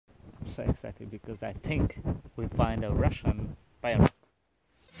so excited because I think we find a Russian bayonet.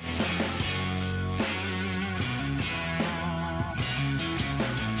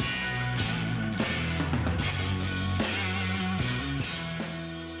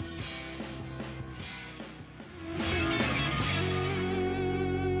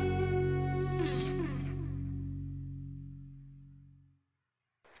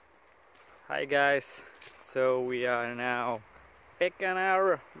 Hi guys, so we are now back on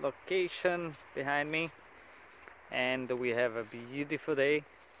our location behind me, and we have a beautiful day.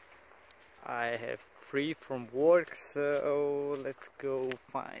 I have free from work, so let's go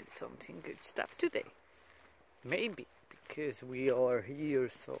find something good stuff today. Maybe because we are here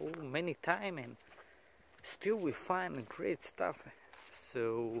so many times and still we find great stuff.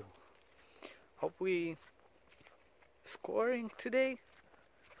 So hope we scoring today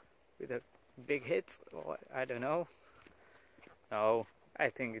with a big hit, or I don't know. No, I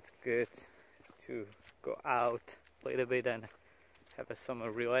think it's good to go out a little bit and have a summer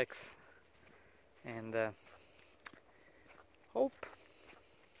relax, and hope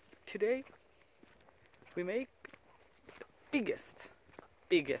today we make the biggest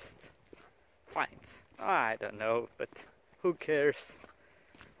finds. I don't know, but who cares?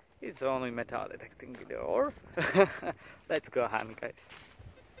 It's only metal detecting video, or let's go on, guys.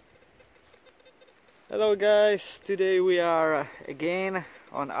 Hello guys, today we are again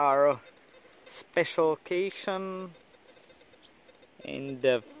on our special occasion, and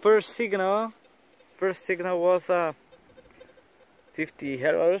the first signal was 50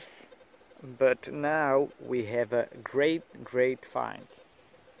 errors, but now we have a great find.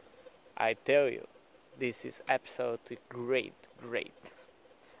 I tell you, this is absolutely great.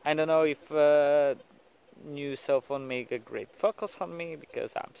 I don't know if new cell phone make a great focus on me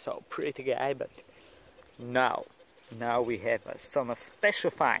because I'm so pretty guy, but now we have some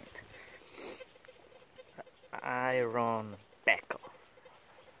special find. Iron buckle.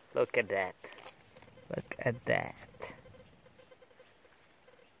 Look at that.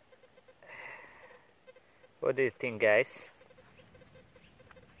 What do you think, guys?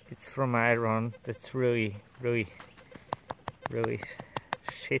 It's from iron. That's really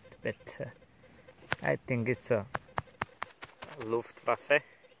shit, but I think it's a Luftwaffe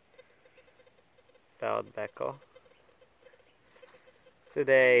belt buckle.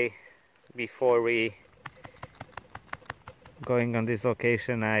 Today, before we going on this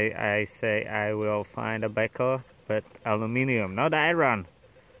location, I say I will find a buckle, but aluminium, not iron.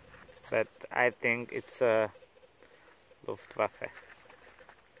 But I think it's a Luftwaffe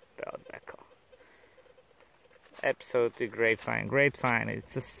belt buckle. Absolutely great find.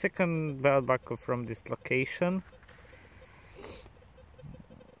 It's the second belt buckle from this location,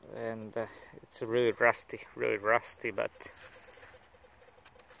 and it's really rusty, but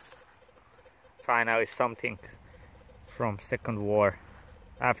finally something from Second War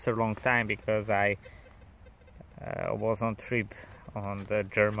after a long time, because I was on trip on the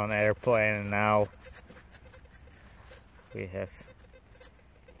German airplane, and now we have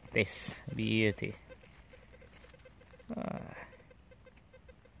this beauty.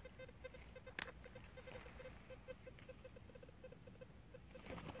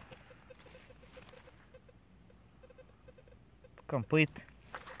 Complete,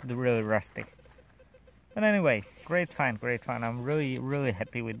 really rusty. But anyway, great find. I'm really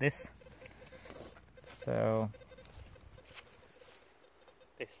happy with this. So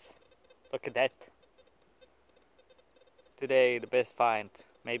this, look at that. Today the best find.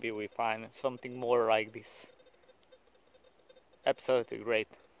 Maybe we find something more like this. Absolutely great.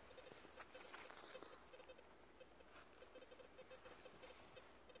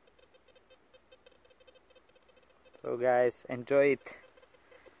 So guys, enjoy it.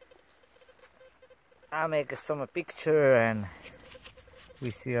 I'll make some picture and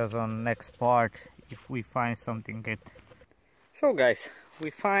we see us on next part if we find something good. So guys,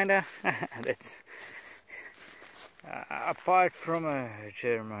 we find that's apart from a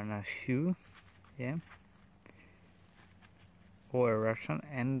German shoe, yeah, or a Russian,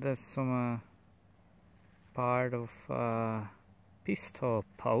 and some part of pistol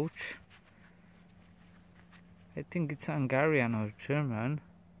pouch. I think it's Hungarian or German.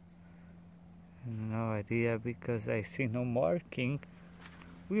 No idea because I see no marking.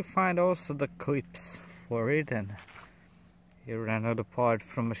 We find also the clips for it, and here another part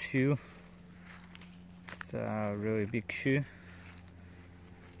from a shoe. It's a really big shoe.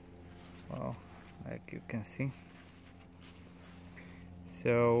 Well, like you can see.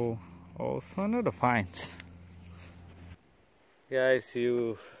 So also another find. Guys,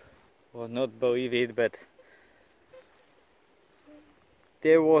 you will not believe it, but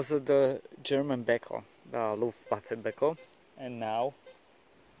there was the German backhoe, the Luftwaffe backhoe, and now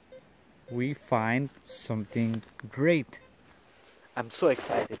we find something great. I'm so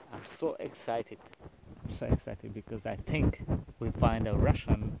excited. I'm so excited. I'm so excited because I think we find a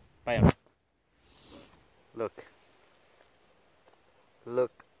Russian bayonet. Look.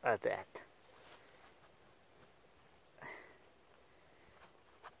 Look at that.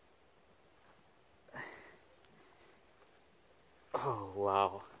 Oh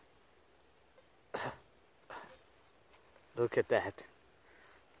wow. Look at that.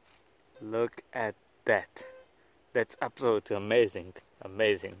 Look at that. That's absolutely amazing.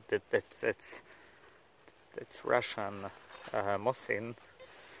 Amazing. That's Russian Mosin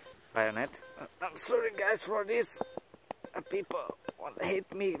bayonet. I'm sorry guys for this. People want to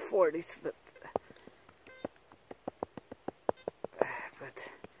hate me for this, but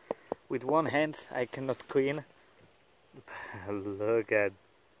with one hand I cannot clean. Look at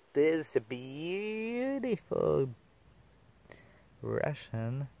this beautiful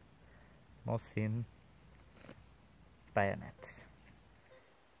Russian Mosin bayonets.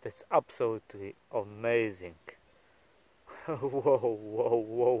 That's absolutely amazing. Whoa, whoa,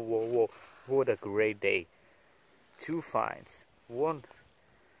 whoa, whoa, whoa. What a great day. 2 finds, 1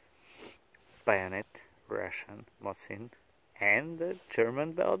 bayonet, Russian Mosin, and the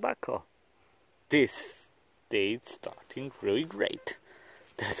German belt buckle. This day is starting really great.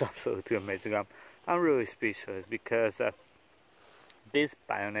 That's absolutely amazing. I'm really speechless because this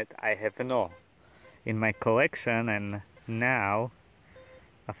bayonet I have in my collection, and now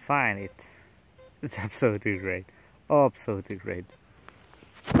I find it. It's absolutely great. Absolutely great.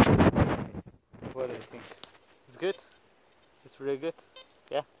 What do you think? It's good? It's really good?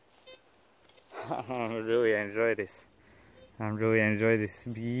 Yeah? I really enjoy this. I really enjoy this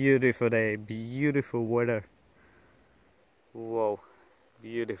beautiful day, beautiful weather. Whoa,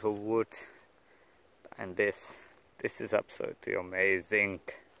 beautiful wood. And this is absolutely amazing.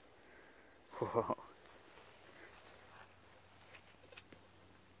 Whoa.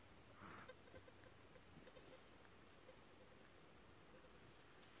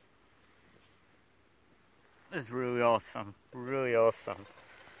 It's really awesome, really awesome.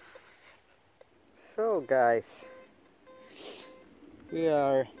 So guys, we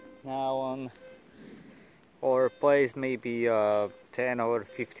are now on our place, maybe 10 or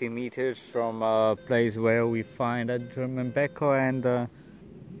 15 meters from a place where we find a German backhoe and the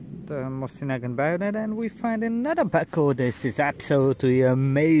Mosin bayonet, and we find another backhoe. This is absolutely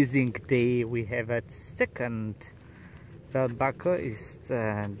amazing day. We have a second belt buckle is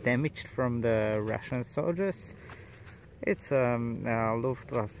damaged from the Russian soldiers. It's a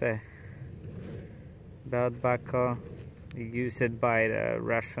Luftwaffe belt buckle used by the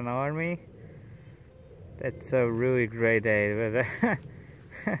Russian army. That's a really great day.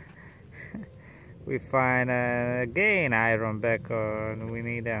 We find again iron backhoe, and we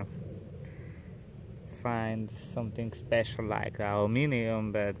need to find something special like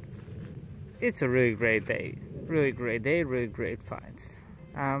aluminium, but it's a really great day. Really great day, really great finds.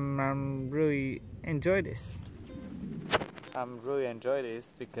 I'm really enjoy this. I'm really enjoy this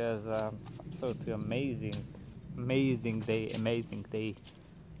because absolutely amazing day.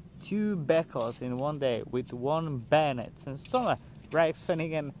 2 backhoes in one day with 1 bayonet and some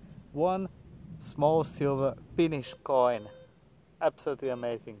Reichspfennig and 1 small silver Finnish coin. Absolutely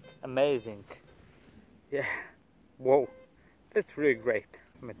amazing. Yeah. Whoa, that's really great.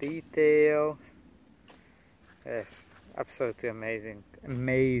 Some details. Yes, absolutely amazing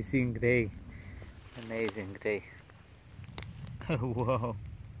day. Whoa,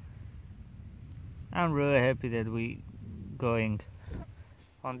 I'm really happy that we going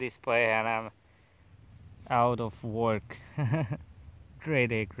on display and I'm out of work. Great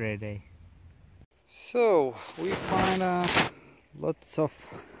day. So we find lots of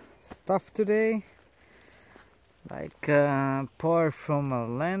stuff today, like part from a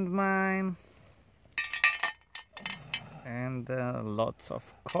landmine and lots of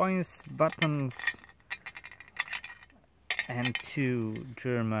coins, buttons, and 2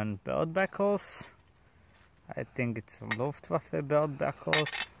 German belt buckles. I think it's a Luftwaffe belt buckles.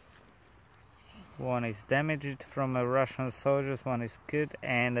 One is damaged from a Russian soldiers, one is good,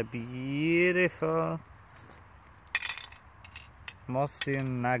 and a beautiful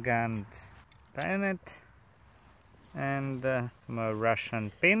Mosin Nagant bayonet and some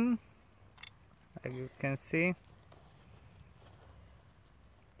Russian pin, like you can see.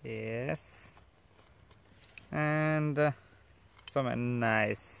 Yes, and some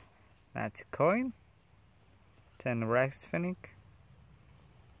nice Nazi coin, 10 Reichspfennig.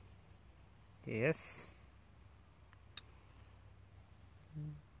 Yes,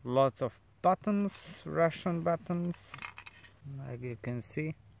 lots of buttons, Russian buttons, like you can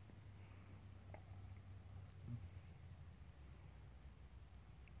see.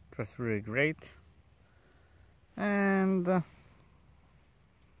 It was really great. And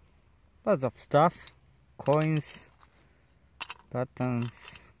lots of stuff, coins, buttons,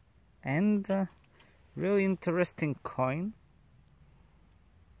 and really interesting coin,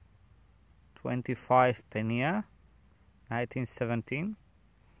 25 pennia, 1917.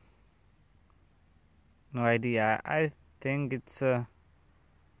 No idea, I think it's a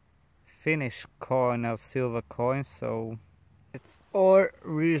Finnish coin or silver coin, so it's our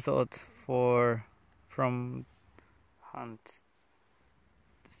result from hunt.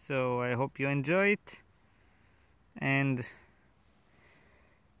 So I hope you enjoy it, and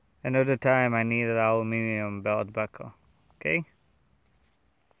another time I need an aluminium belt buckle. Okay?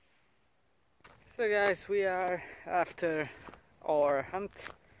 So guys, we are after our hunt.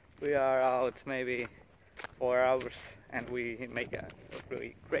 We are out maybe 4 hours and we make a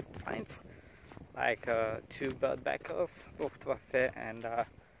really great finds, like 2 belt buckles, Luftwaffe, and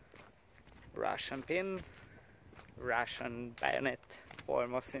Russian pin, Russian bayonet for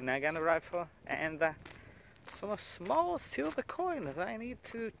Mosin gun rifle, and some small silver coin that I need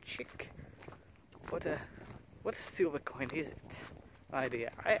to check. What a silver coin is it? No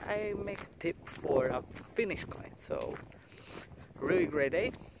idea. I make a tip for a Finnish coin, so really great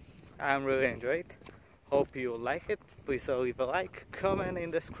day. I'm really enjoying it. Hope you like it. Please leave a like, comment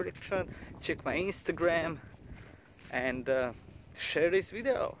in the description, check my Instagram, and share this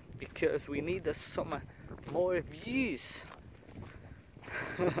video because we need some more views.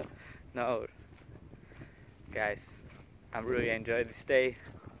 No, guys, I'm really enjoying this day.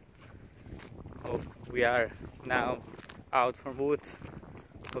 Hope we are now out from wood.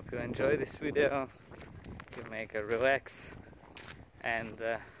 Hope you enjoy this video. You make a relax and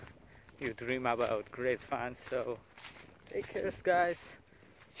you dream about great fun. So take care, guys.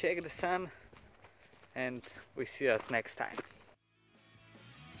 Check the sun, and we see us next time.